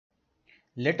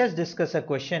Let us discuss a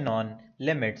question on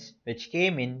limits which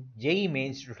came in JEE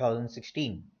Mains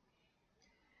 2016.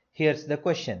 Here's the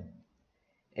question.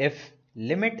 If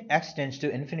limit x tends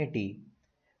to infinity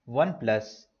 1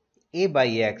 plus a by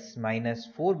x minus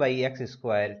 4 by x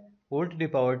square whole to the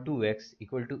power 2x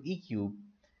equal to e cube,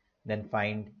 then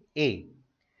find a.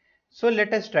 So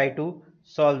let us try to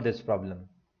solve this problem.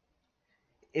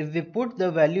 If we put the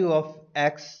value of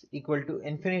x equal to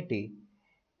infinity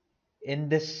in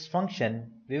this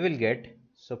function, we will get,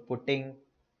 so putting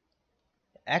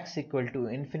x equal to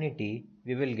infinity,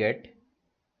 we will get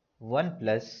 1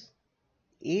 plus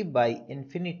a by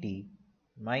infinity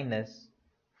minus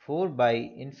 4 by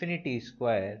infinity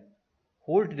square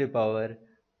whole to the power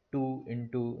 2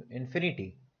 into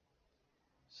infinity.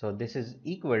 So this is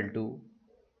equal to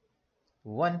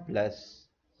 1 plus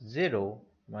 0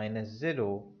 minus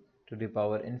 0 to the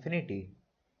power infinity.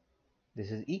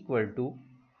 This is equal to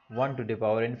 1 to the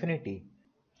power infinity.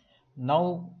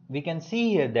 Now we can see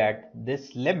here that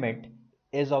this limit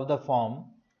is of the form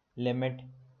limit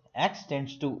x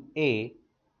tends to a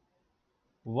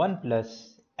 1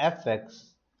 plus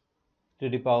fx to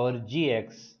the power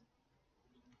gx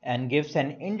and gives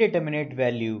an indeterminate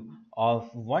value of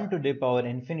 1 to the power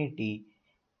infinity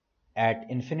at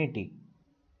infinity.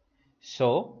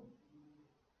 So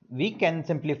we can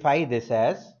simplify this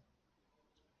as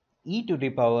e to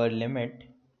the power limit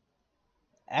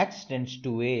x tends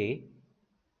to a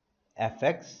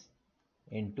fx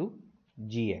into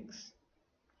gx.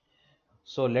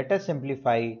 So let us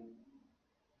simplify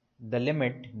the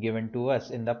limit given to us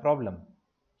in the problem.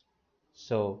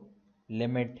 So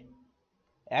limit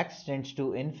x tends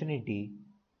to infinity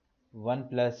 1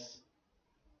 plus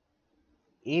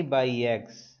a by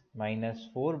x minus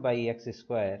 4 by x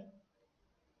square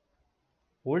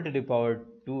whole to the power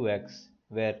 2x,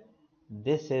 where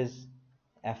this is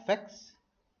fx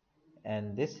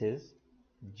and this is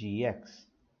gx.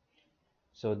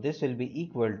 So this will be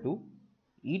equal to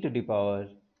e to the power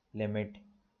limit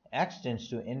x tends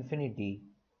to infinity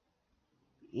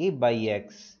a by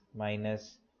x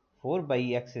minus 4 by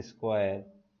x square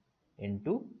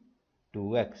into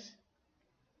 2x.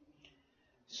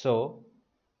 So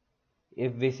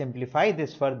if we simplify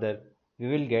this further, we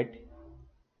will get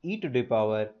e to the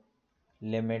power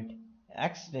limit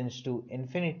x tends to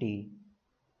infinity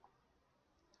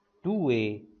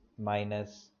 2a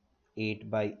minus 8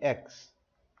 by x.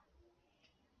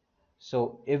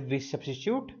 So if we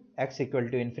substitute x equal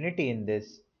to infinity in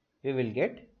this, we will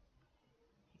get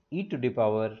e to the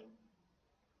power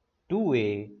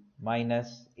 2a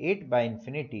minus 8 by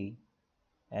infinity,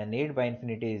 and 8 by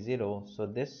infinity is 0, so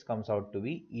this comes out to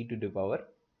be e to the power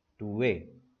 2a.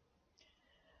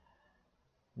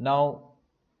 Now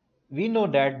we know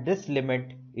that this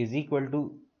limit is equal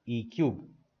to e cube.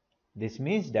 This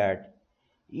means that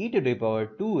e to the power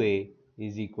 2a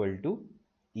is equal to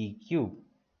e cube.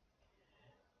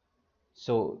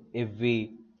 So if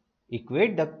we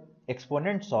equate the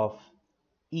exponents of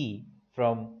e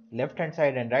from left hand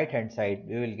side and right hand side,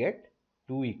 we will get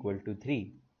 2 equal to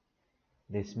 3.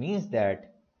 This means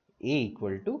that a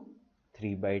equal to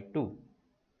 3 by 2.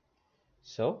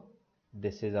 So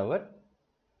this is our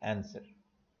answer.